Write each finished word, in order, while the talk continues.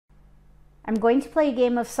I'm going to play a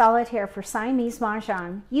game of solitaire for Siamese Mah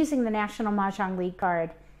Jongg using the National Mah Jongg League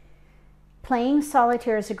card. Playing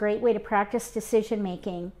solitaire is a great way to practice decision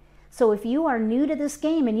making. So if you are new to this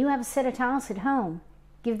game and you have a set of tiles at home,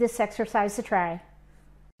 give this exercise a try.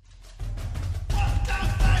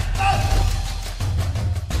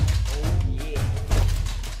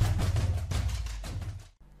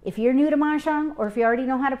 If you're new to Mah Jongg, or if you already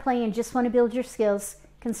know how to play and just want to build your skills,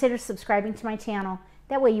 consider subscribing to my channel.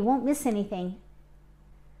 That way you won't miss anything.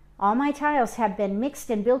 All my tiles have been mixed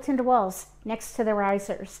and built into walls next to the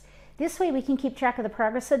risers. This way we can keep track of the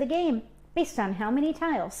progress of the game based on how many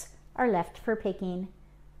tiles are left for picking.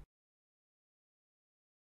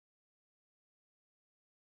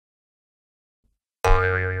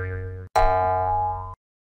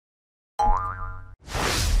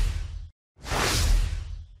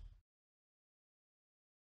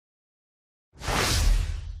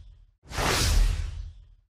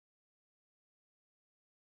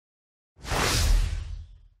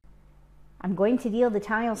 I'm going to deal the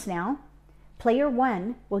tiles now. Player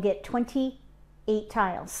 1 will get 28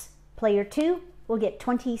 tiles. Player 2 will get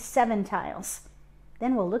 27 tiles.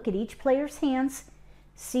 Then we'll look at each player's hands,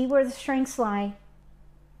 see where the strengths lie.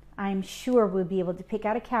 I'm sure we'll be able to pick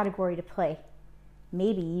out a category to play,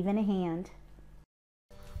 maybe even a hand.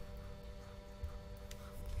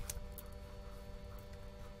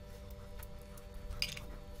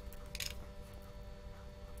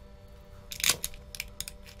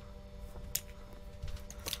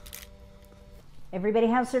 Everybody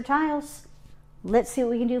has their tiles. Let's see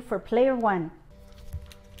what we can do for player 1.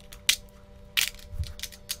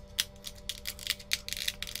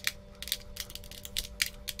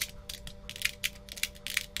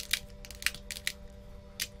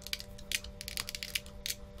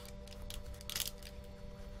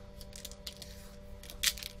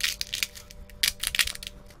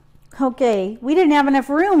 Okay, we didn't have enough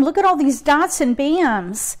room. Look at all these dots and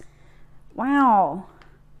bams. Wow.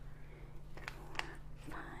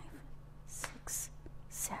 5, 6,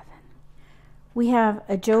 7. We have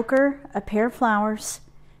a joker, a pair of flowers,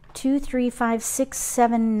 2, 3, 5, 6,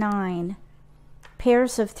 7, 9.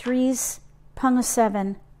 Pairs of threes, pung of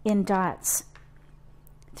 7 in dots.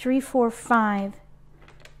 3, 4, 5,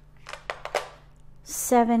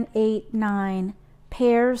 7, 8, 9.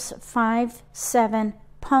 Pairs, 5, 7,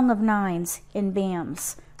 pung of 9s in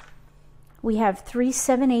bams. We have 3,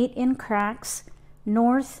 7, 8 in cracks,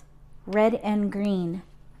 north, red and green.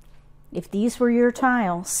 If these were your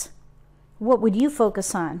tiles, what would you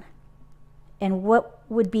focus on? And what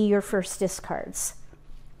would be your first discards?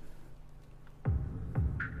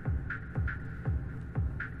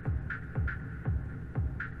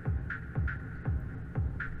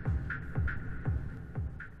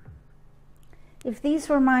 If these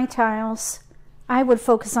were my tiles, I would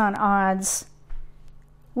focus on odds.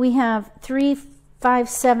 We have 3, 5,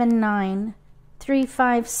 7, 9. 3,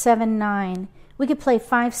 5, 7, 9. We could play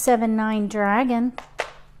 5, 7, 9 dragon.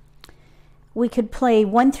 We could play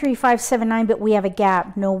 1, 3, 5, 7, 9, but we have a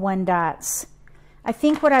gap, no 1 dots. I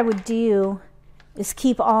think what I would do is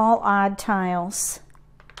keep all odd tiles.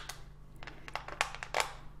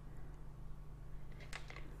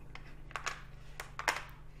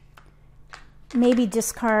 Maybe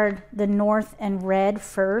discard the north and red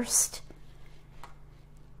first.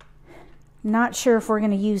 Not sure if we're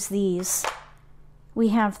going to use these. We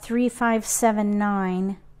have 3, 5, 7,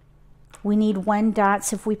 9. We need 1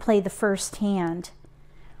 dots if we play the first hand.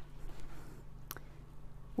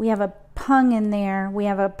 We have a pung in there. We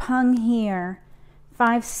have a pung here.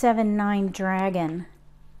 5, 7, 9 dragon.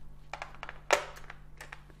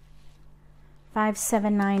 5,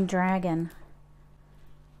 7, 9 dragon.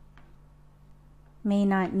 May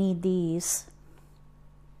not need these.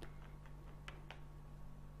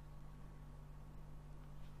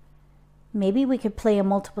 Maybe we could play a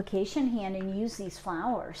multiplication hand and use these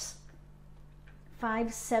flowers.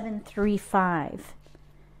 5, 7, 3, 5.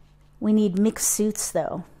 We need mixed suits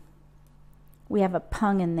though. We have a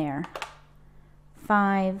pung in there.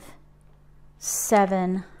 5,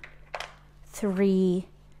 7, 3.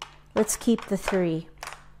 Let's keep the 3.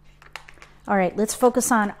 All right, let's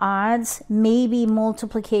focus on odds, maybe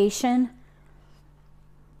multiplication.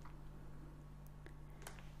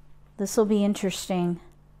 This will be interesting.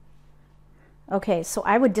 Okay, so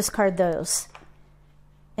I would discard those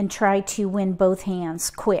and try to win both hands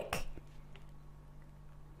quick.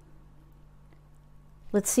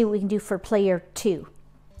 Let's see what we can do for player 2.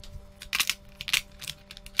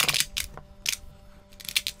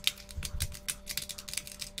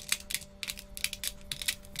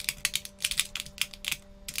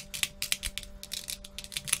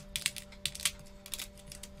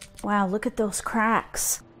 Wow, look at those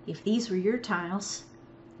cracks. If these were your tiles,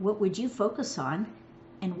 what would you focus on,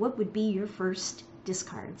 and what would be your first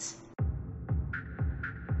discards?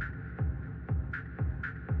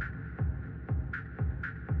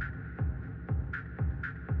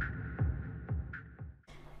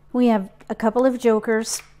 We have a couple of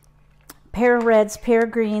jokers, pair of reds, pair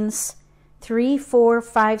of greens, 3, 4,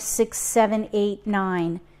 5, 6, 7, 8,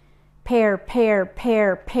 9. Pair, pair,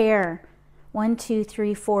 pair, pair. 1, 2,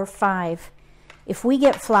 3, 4, 5. If we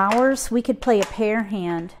get flowers, we could play a pair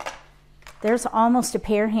hand. There's almost a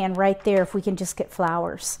pair hand right there if we can just get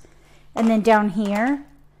flowers. And then down here,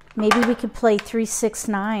 maybe we could play 3, 6,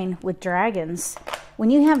 9 with dragons. When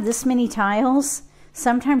you have this many tiles,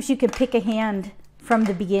 sometimes you could pick a hand from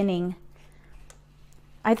the beginning.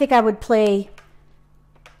 I think I would play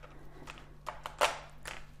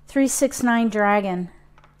 3, 6, 9 dragon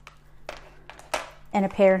and a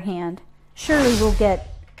pair hand. Surely we'll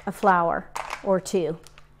get a flower or two.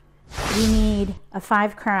 We need a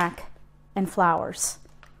 5 crack and flowers.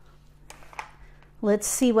 Let's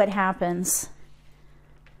see what happens.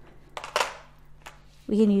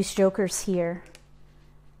 We can use jokers here.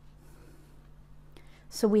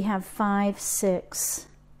 So we have 5, 6,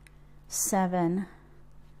 7,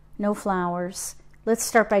 no flowers. Let's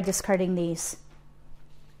start by discarding these.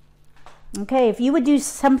 Okay, if you would do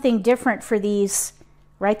something different for these,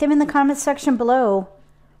 write them in the comment section below.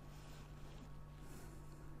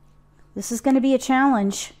 This is going to be a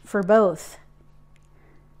challenge for both.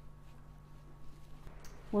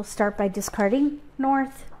 We'll start by discarding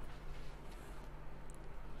north.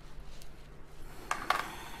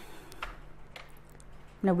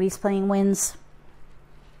 Nobody's playing wins.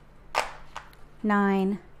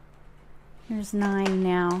 9. There's 9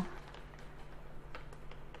 now.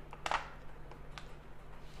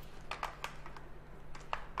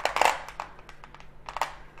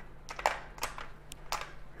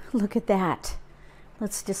 Look at that.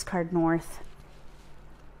 Let's discard north.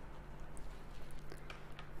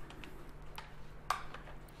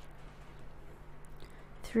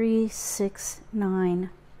 Three, 6, 9.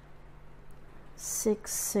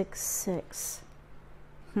 6, 6, 6.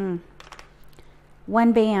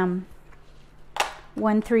 1 bam.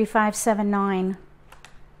 1, 3, 5, 7, 9.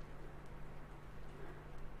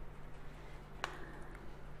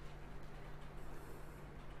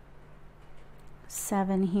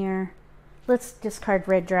 Seven here. Let's discard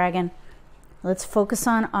red dragon. Let's focus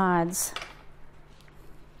on odds.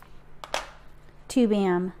 2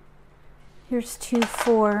 bam. Here's 2,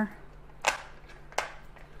 4.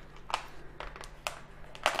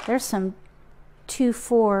 There's some 2,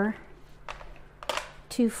 4.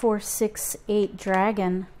 2, 4, 6, 8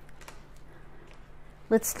 dragon.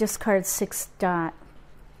 Let's discard 6 dot.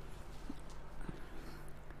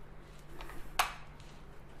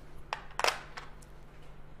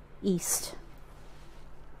 East.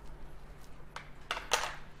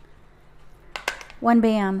 1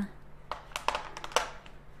 bam.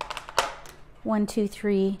 1, 2,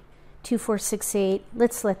 3, 2, 4, 6, 8.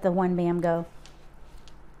 Let's let the 1 bam go.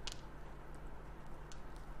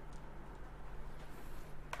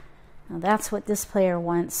 Now that's what this player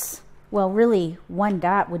wants. Well, really, 1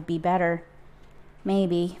 dot would be better.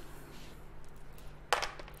 Maybe.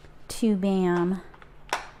 2 bam.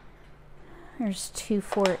 There's 2,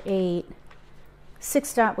 4, 8.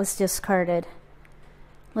 6 dot was discarded.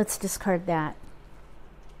 Let's discard that.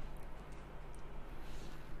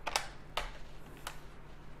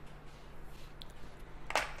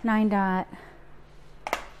 Nine dot.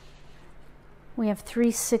 We have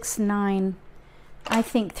 3, 6, 9. I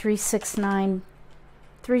think 3, 6, 9.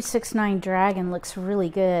 3, 6, 9 dragon looks really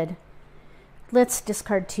good. Let's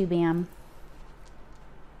discard 2 bam.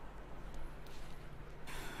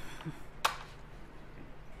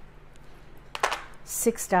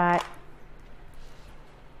 Six dot.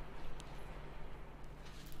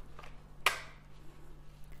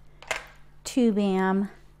 Two bam.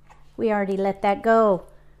 We already let that go.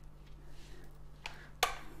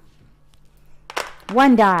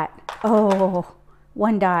 1 dot. Oh,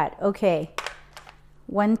 1 dot. Okay.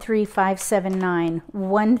 1, 3, 5, 7, 9.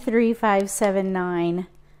 1, 3, 5, 7, 9.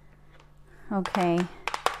 Okay.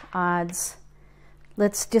 Odds.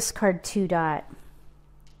 Let's discard 2 dot.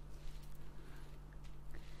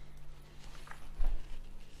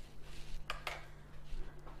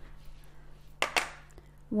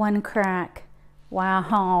 One crack.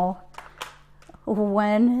 Wow.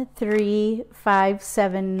 1, 3, 5,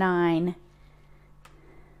 7, 9.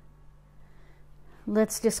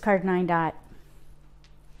 Let's discard 9 dot.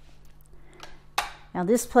 Now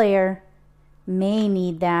this player may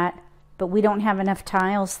need that, but we don't have enough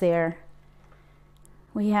tiles there.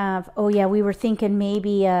 We have, oh yeah, we were thinking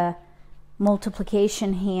maybe a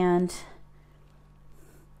multiplication hand.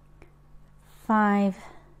 5,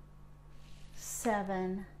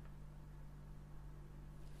 7,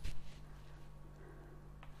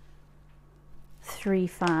 3,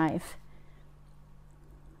 5.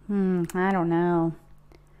 I don't know.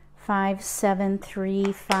 5, 7,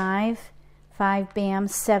 3, 5. 5 bam,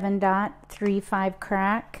 7 dot, 3, 5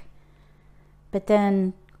 crack. But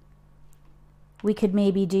then we could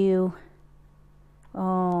maybe do,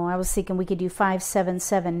 oh, I was thinking we could do 5, 7,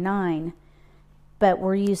 7, 9. But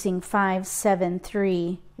we're using 5, 7,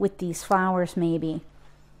 3 with these flowers maybe.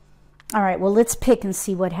 All right, well, let's pick and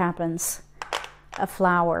see what happens. A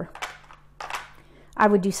flower. I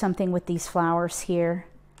would do something with these flowers here.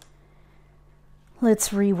 Let's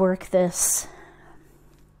rework this.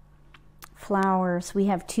 Flowers, we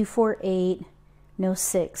have 2, 4, 8, no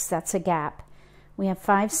 6, that's a gap. We have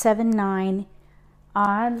 5, 7, 9.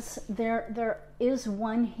 Odds, there is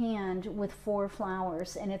one hand with 4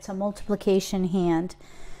 flowers, and it's a multiplication hand.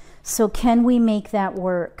 So can we make that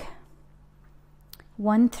work?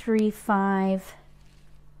 1, 3, 5,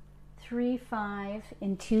 3, 5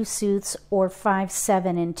 in 2 suits, or 5,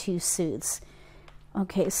 7 in 2 suits.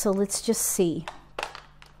 Okay, so let's just see.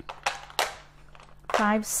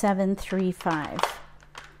 5, 7, 3, 5.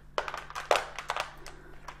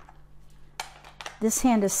 This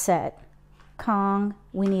hand is set. Kong,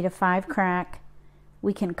 we need a 5 crack.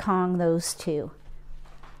 We can Kong those 2.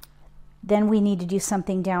 Then we need to do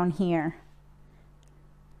something down here.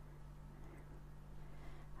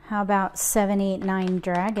 How about 7, 8, 9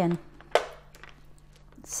 dragon?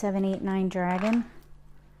 7, 8, 9 dragon.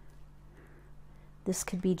 This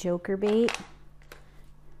could be joker bait.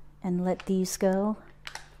 And let these go.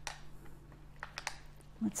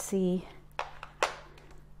 Let's see.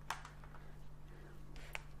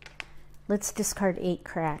 Let's discard 8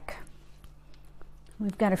 crack.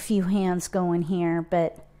 We've got a few hands going here,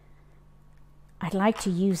 but I'd like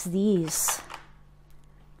to use these.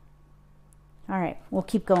 All right, we'll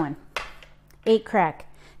keep going. 8 crack.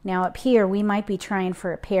 Now up here, we might be trying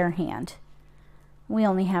for a pair hand. We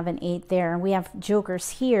only have an 8 there. We have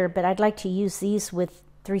jokers here, but I'd like to use these with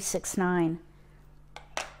 3, 6, 9.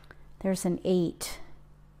 There's an 8.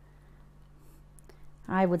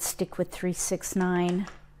 I would stick with 3, 6, 9.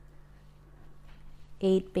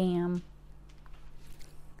 8 bam.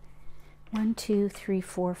 1, 2, 3,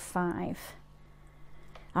 4, 5.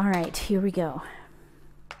 All right, here we go.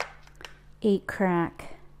 8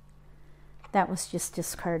 crack. That was just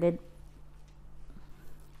discarded.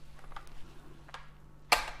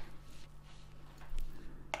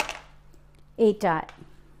 Eight dot.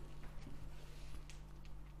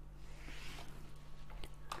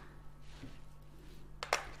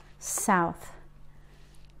 South.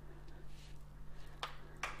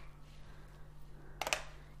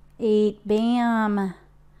 Eight bam.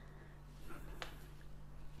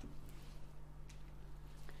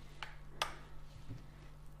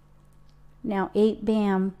 Now 8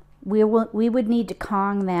 bam, we would need to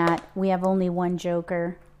Kong that. We have only 1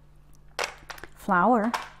 joker.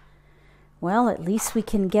 Flower. Well, at least we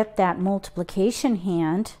can get that multiplication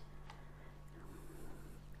hand.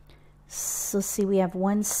 So let's see, we have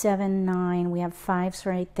 1, 7, 9. We have 5s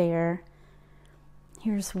right there.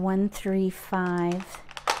 Here's 1, 3, 5.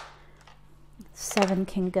 7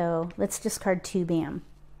 can go. Let's discard 2 bam.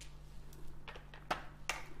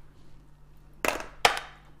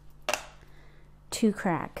 Two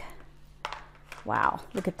crack. Wow,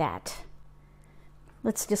 look at that.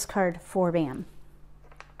 Let's discard 4 bam.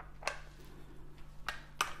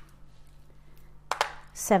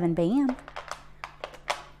 7 bam.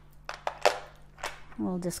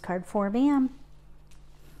 We'll discard 4 bam.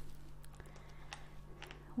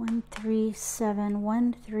 1, 3, 7,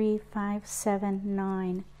 1, 3, 5, 7,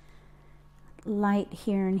 9. Light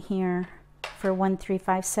here and here for 1, 3,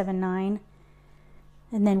 5, 7, 9.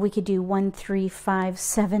 And then we could do 1, 3, 5,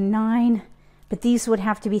 7, 9. But these would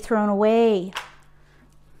have to be thrown away.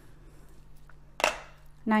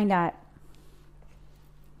 9 dot.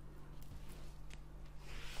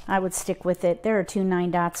 I would stick with it. There are 2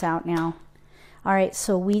 9 dots out now. All right,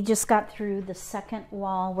 so we just got through the second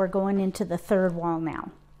wall. We're going into the third wall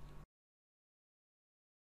now.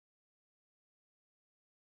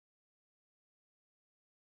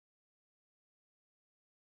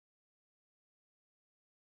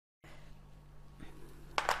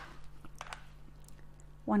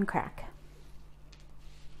 One crack.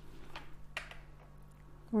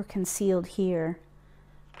 We're concealed here.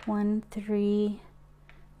 1, 3,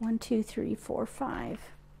 1, 2, 3, 4, 5.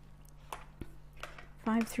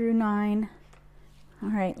 5 through 9. All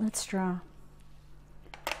right, let's draw.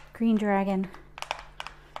 Green dragon.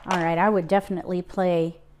 All right, I would definitely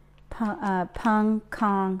play pung,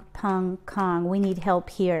 kong, pung, kong. We need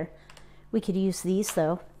help here. We could use these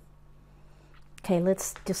though. Okay,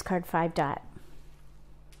 let's discard 5 dot.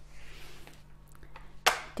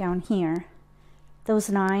 Down here, those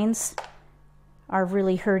 9s are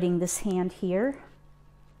really hurting this hand here.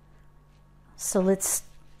 So let's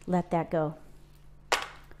let that go.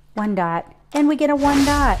 1 dot, and we get a 1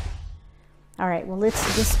 dot. All right, well,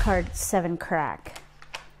 let's discard 7 crack.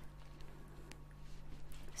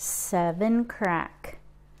 7 crack.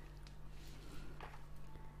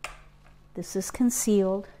 This is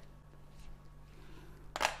concealed.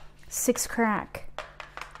 6 crack.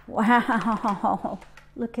 Wow,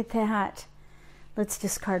 look at that. Let's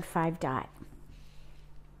discard 5 dot.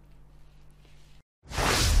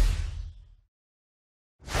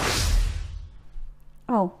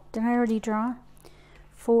 Oh, did I already draw?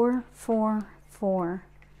 4, 4, 4,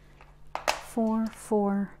 4,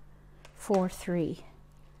 4, 4, 3.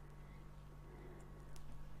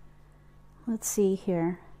 Let's see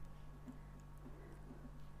here.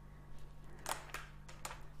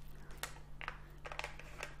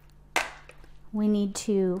 We need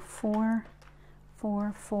to 4,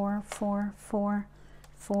 4, 4, 4, 4,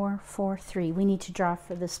 4, 4, 3. We need to draw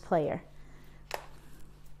for this player.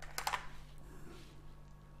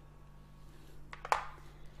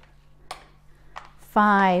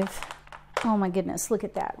 Five. Oh my goodness, look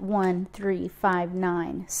at that. 1, 3, 5,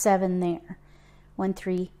 9, 7 there. 1,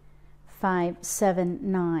 3, 5, 7,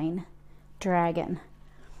 9. Dragon.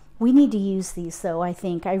 We need to use these though, I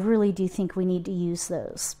think. I really do think we need to use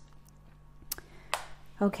those.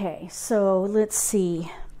 Okay, so let's see.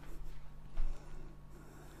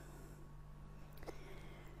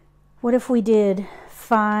 What if we did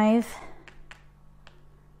 5,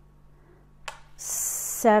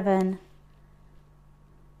 7,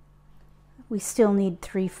 we still need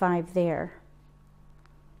 3, 5 there.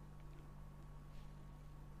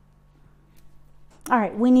 All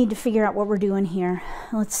right, we need to figure out what we're doing here.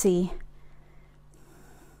 Let's see.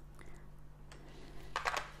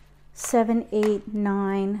 7, 8,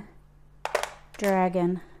 9,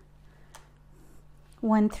 dragon.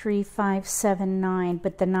 1, 3, 5, 7, 9,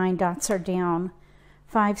 but the 9 dots are down.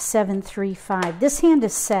 5, 7, 3, 5. This hand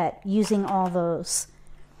is set using all those.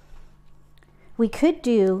 We could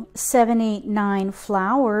do 7, 8, 9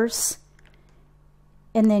 flowers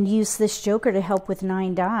and then use this joker to help with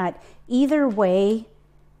 9 dot. Either way,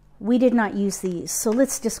 we did not use these. So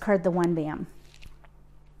let's discard the 1 bam.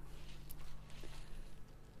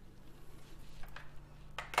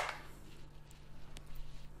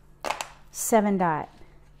 Seven dot.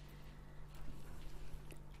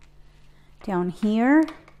 Down here,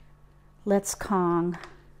 let's Kong.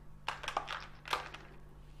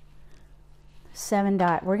 7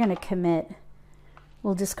 dot. We're going to commit.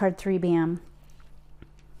 We'll discard 3 bam.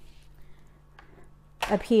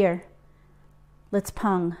 Up here, let's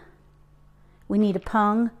Pung. We need a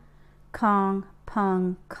Pung, Kong,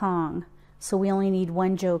 Pung, Kong. So we only need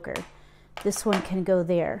 1 joker. This one can go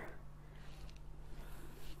there.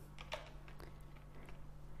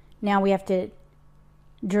 Now we have to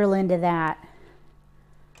drill into that.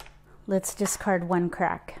 Let's discard 1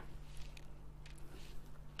 crack.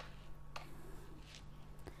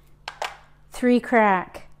 3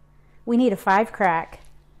 crack. We need a 5 crack.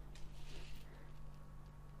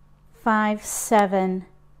 5, 7,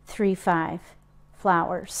 3, 5.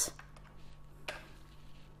 Flowers.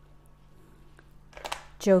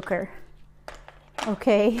 Joker.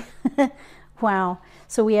 Okay. Wow.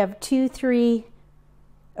 So we have 2, 3,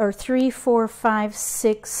 or 3, 4, 5,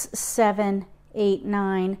 6, 7, 8,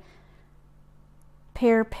 9.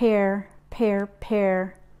 Pair, pair, pair,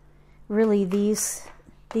 pair. Really, these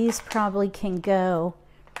probably can go.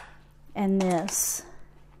 And this.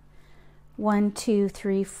 1, 2,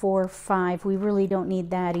 3, 4, 5. We really don't need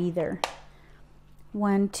that either.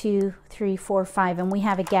 1, 2, 3, 4, 5. And we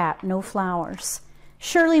have a gap, no flowers.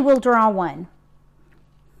 Surely we'll draw 1.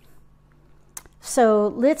 So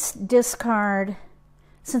let's discard.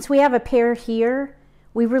 Since we have a pair here,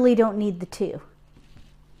 we really don't need the 2.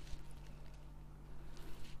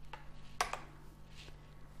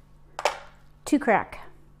 Two crack.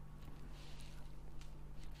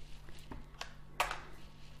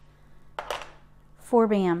 Four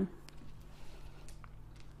bam.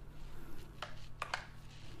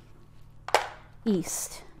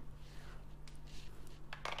 East.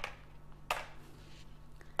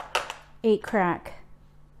 8 crack.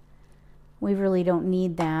 We really don't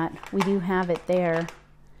need that. We do have it there.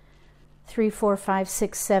 3, 4, 5,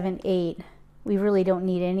 6, 7, 8. We really don't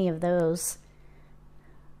need any of those.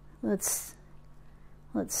 Let's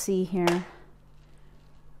Let's see here.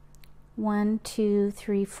 1, 2,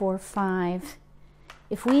 3, 4, 5.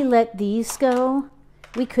 If we let these go,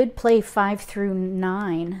 we could play 5 through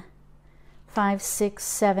 9. 5, 6,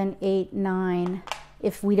 7, 8, 9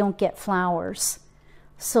 if we don't get flowers.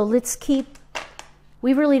 So let's keep,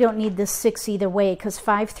 we really don't need this 6 either way because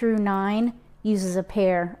 5 through 9 uses a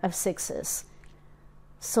pair of 6s.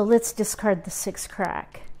 So let's discard the 6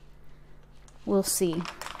 crack. We'll see.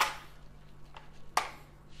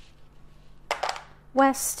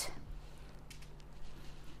 West.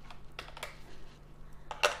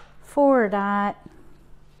 4 dot.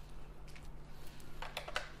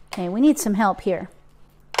 Okay, we need some help here.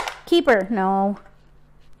 Keeper, no.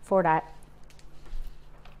 4 dot.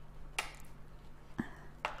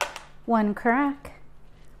 1 crack.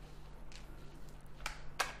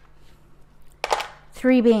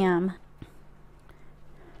 3 bam.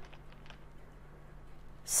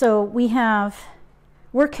 So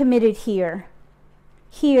we're committed here.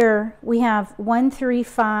 Here we have 1, 3,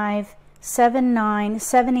 5, 7, 9,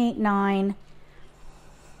 7, 8, 9.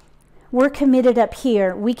 We're committed up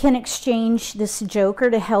here. We can exchange this joker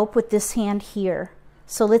to help with this hand here.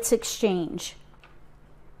 So let's exchange.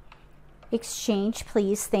 Exchange,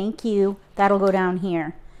 please. Thank you. That'll go down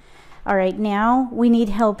here. All right, now we need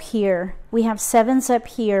help here. We have 7s up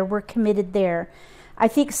here. We're committed there. I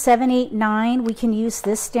think 7, 8, 9, we can use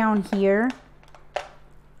this down here.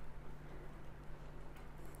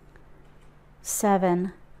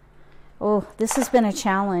 7. Oh, this has been a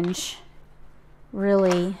challenge,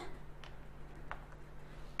 really.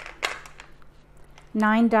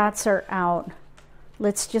 9 dots are out.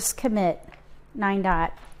 Let's just commit. 9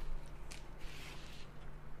 dot.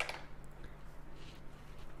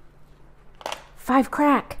 Five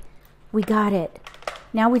crack. We got it.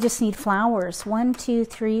 Now we just need flowers. 1, 2,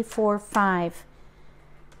 3, 4, 5.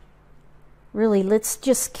 Really, let's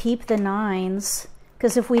just keep the 9s.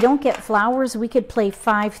 Because if we don't get flowers, we could play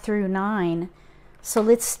 5 through 9. So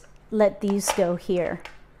let's let these go here.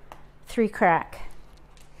 3 crack.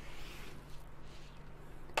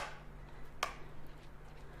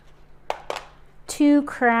 2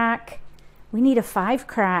 crack. We need a 5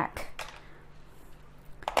 crack.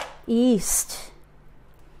 East.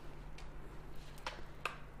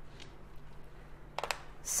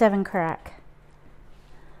 7 crack.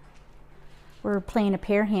 We're playing a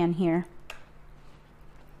pair hand here.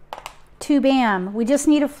 2 bam. We just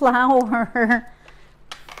need a flower.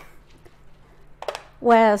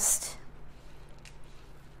 West.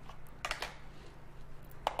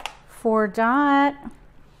 4 dot.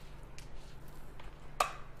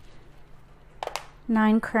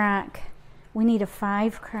 9 crack. We need a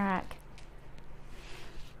 5 crack.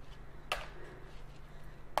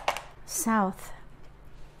 South.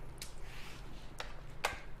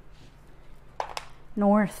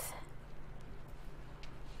 North.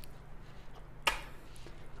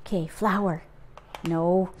 Okay, flower.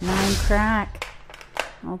 No, 9 crack.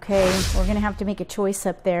 Okay, we're gonna have to make a choice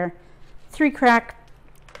up there. 3 crack.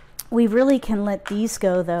 We really can let these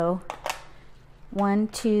go though. 1,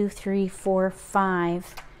 2, 3, 4,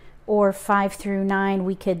 5. Or 5 through 9,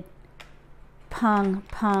 we could pung,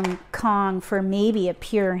 pung, kong for maybe a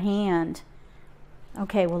pure hand.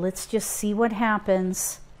 Okay, well, let's just see what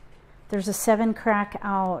happens. There's a 7 crack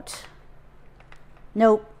out.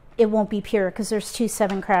 Nope, it won't be pure because there's 2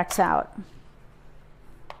 7 cracks out.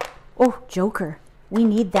 Oh, joker. We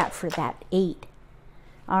need that for that 8.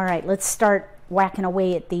 All right, let's start whacking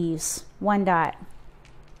away at these. 1 dot.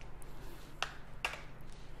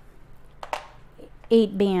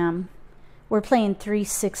 8 bam. We're playing 3,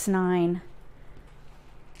 6, 9.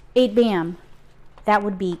 8 bam. That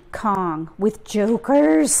would be Kong with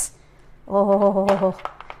jokers. Oh,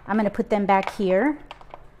 I'm going to put them back here.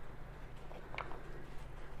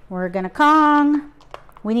 We're going to Kong.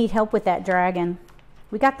 We need help with that dragon.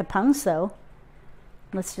 We got the pungs though.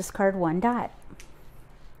 Let's discard 1 dot.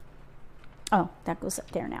 Oh, that goes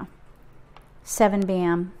up there now. 7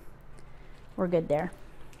 bam. We're good there.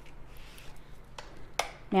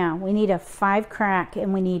 Now we need a 5 crack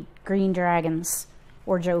and we need green dragons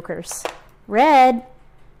or jokers. Red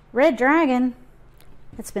dragon.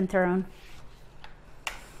 It's been thrown.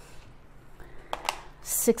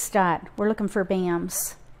 6 dot. We're looking for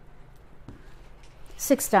bams.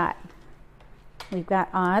 6 dot. We've got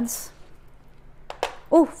odds.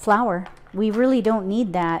 Oh, flower. We really don't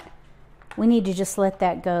need that. We need to just let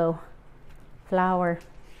that go. Flower.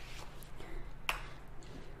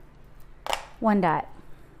 1 dot.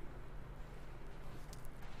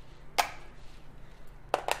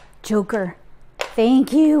 Joker.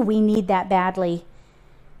 Thank you. We need that badly.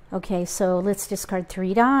 Okay, so let's discard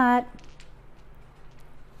 3 dot.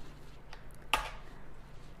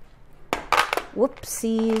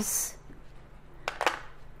 Whoopsies.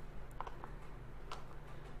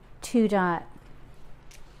 2 dot.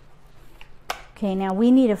 Okay, now we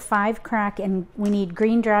need a 5 crack and we need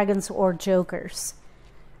green dragons or jokers.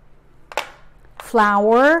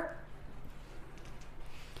 Flower.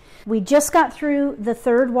 We just got through the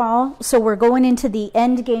 3rd wall, so we're going into the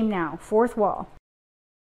end game now, 4th wall.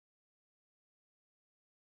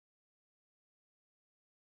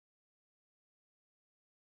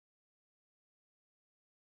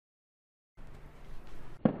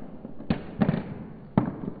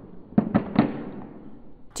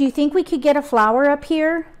 Do you think we could get a flower up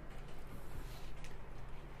here?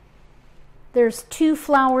 There's 2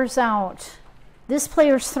 flowers out. This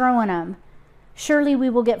player's throwing them. Surely we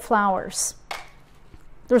will get flowers.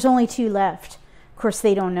 There's only 2 left. Of course,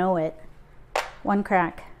 they don't know it. 1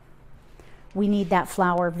 crack. We need that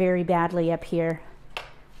flower very badly up here.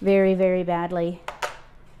 Very, very badly.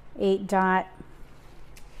 8 dot.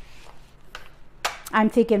 I'm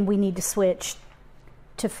thinking we need to switch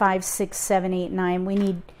to 5, 6, 7, 8, 9.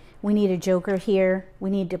 We need a joker here. We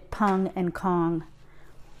need to pung and kong.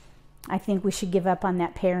 I think we should give up on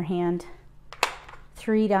that pair hand.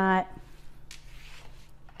 3 dot.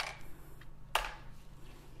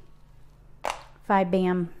 5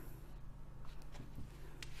 bam.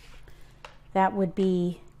 That would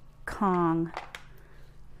be kong.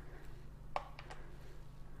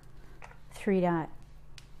 3 dot.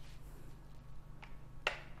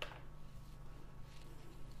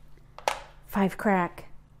 5 crack.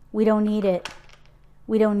 We don't need it.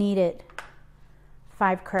 We don't need it.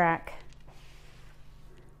 5 crack.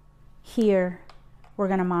 Here, we're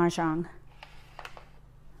going to Mah Jongg.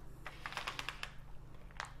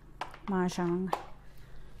 Mah Jongg.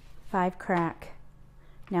 5 crack.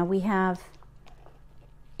 Now we have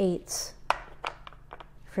 8s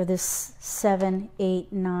for this 7,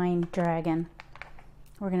 8, 9 dragon.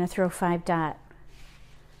 We're going to throw 5 dot.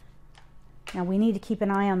 Now we need to keep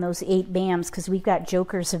an eye on those 8 bams because we've got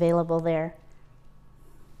jokers available there.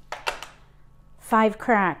 5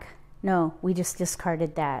 crack. No, we just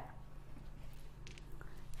discarded that.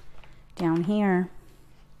 Down here,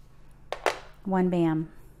 1 bam.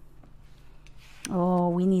 Oh,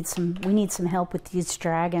 we need some help with these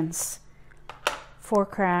dragons. 4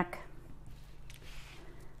 crack.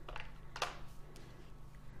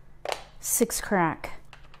 6 crack.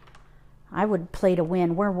 I would play to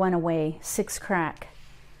win. We're 1 away. 6 crack.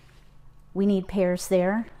 We need pairs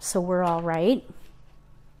there, so we're all right.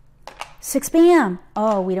 6 bam.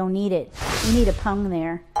 Oh, we don't need it. We need a pung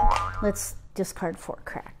there. Let's discard 4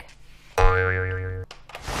 crack.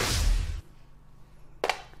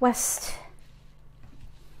 West.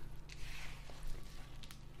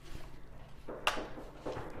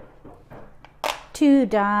 Two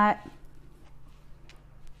dot.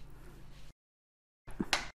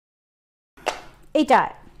 8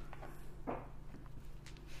 dot.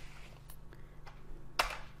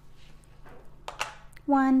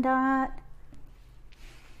 1 dot.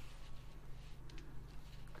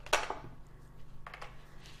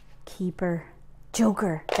 Keeper.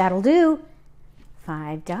 Joker. That'll do.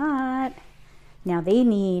 5 dot. Now they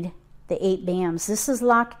need the 8 bams. This is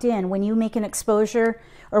locked in. When you make an exposure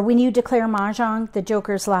or when you declare Mah Jongg, the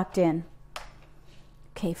joker's locked in.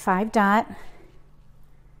 Okay, 5 dot.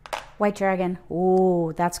 White dragon.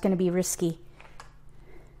 Oh, that's going to be risky.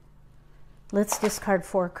 Let's discard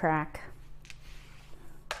 4 crack.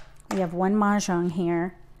 We have 1 Mah Jongg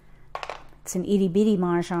here. It's an itty bitty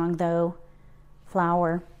Mah Jongg though.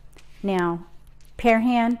 Flower. Now, pair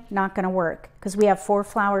hand, not going to work because we have 4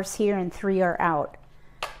 flowers here and 3 are out.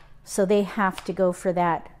 So they have to go for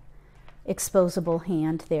that exposable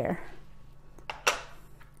hand there.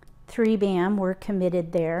 3 bam, we're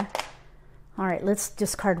committed there. All right, let's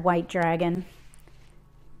discard white dragon.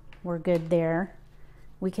 We're good there.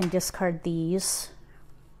 We can discard these.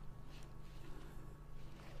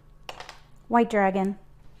 White dragon.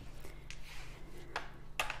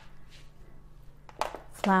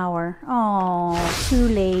 Flower. Oh, too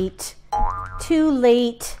late. Too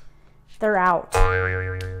late. They're out.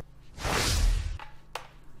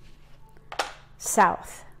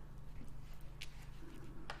 South.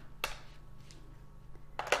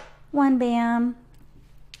 1 bam.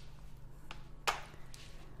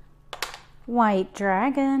 White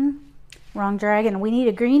dragon. Wrong dragon. We need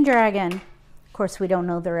a green dragon. Of course, we don't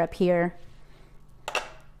know they're up here.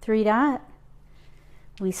 3 dot.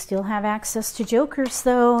 We still have access to jokers,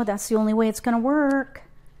 though. That's the only way it's going to work.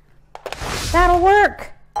 That'll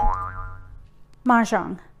work. Mah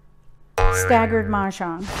Jongg. Staggered Mah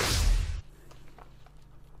Jongg.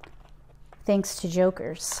 Thanks to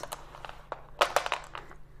jokers.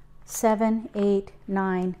 7, 8,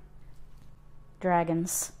 9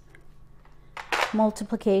 dragons.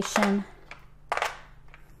 Multiplication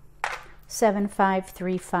 7, 5,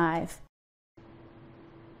 3, 5.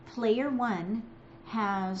 Player 1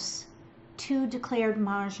 has 2 declared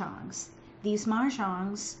Mah Jongs. These Mah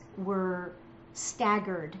Jongs were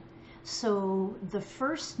staggered. So the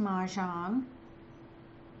first Mah Jongg,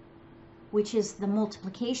 which is the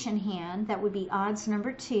multiplication hand, that would be odds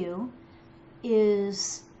number 2,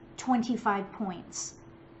 is 25 points.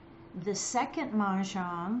 The second Mah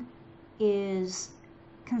Jongg is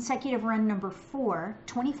consecutive run number 4,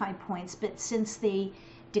 25 points, but since they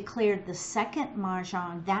declared the second Mah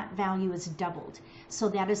Jongg, that value is doubled. So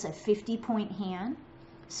that is a 50-point hand.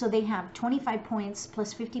 So they have 25 points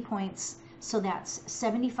plus 50 points, so that's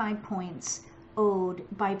 75 points owed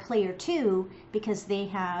by player 2 because they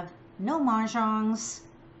have no Mah Jongs,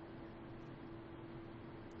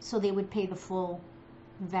 so they would pay the full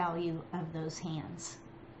value of those hands.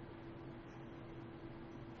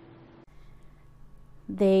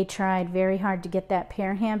 They tried very hard to get that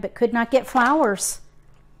pair hand, but could not get flowers.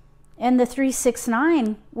 And the 3, 6,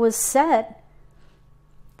 9 was set.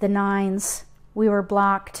 The 9s, we were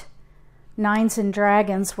blocked. 9s and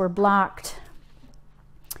dragons were blocked.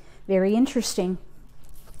 Very interesting.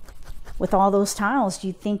 With all those tiles,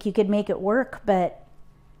 you'd think you could make it work, but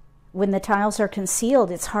when the tiles are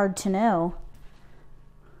concealed, it's hard to know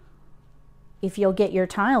if you'll get your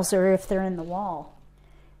tiles or if they're in the wall.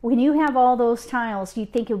 When you have all those tiles,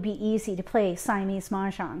 you'd think it would be easy to play Siamese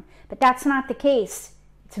Mah Jongg, but that's not the case.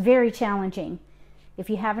 It's very challenging.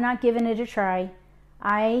 If you have not given it a try,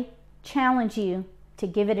 I challenge you to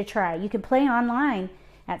give it a try. You can play online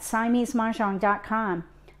at SiameseMahJongg.com.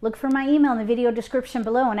 Look for my email in the video description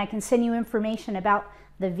below, and I can send you information about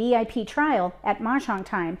the VIP trial at Mah Jongg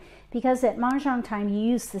time, because at Mah Jongg time you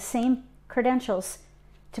use the same credentials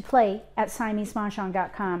to play at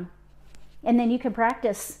SiameseMahJongg.com. And then you can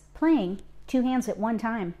practice playing 2 hands at one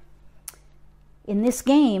time. In this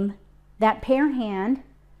game, that pair hand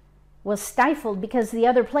was stifled because the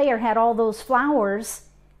other player had all those flowers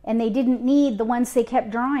and they didn't need the ones they kept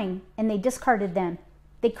drawing, and they discarded them.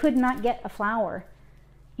 They could not get a flower.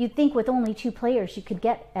 You'd think with only 2 players you could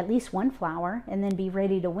get at least 1 flower and then be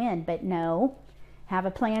ready to win, but no. Have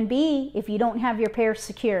a plan B if you don't have your pair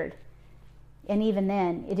secured. And even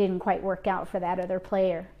then, it didn't quite work out for that other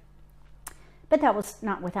player. But that was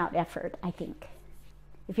not without effort, I think.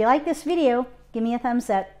 If you like this video, give me a thumbs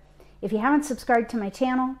up. If you haven't subscribed to my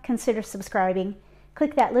channel, consider subscribing.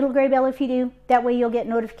 Click that little gray bell if you do. That way you'll get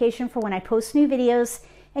notification for when I post new videos,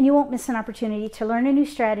 and you won't miss an opportunity to learn a new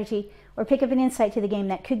strategy or pick up an insight to the game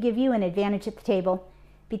that could give you an advantage at the table.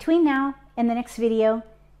 Between now and the next video,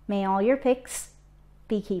 may all your picks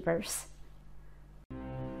be keepers.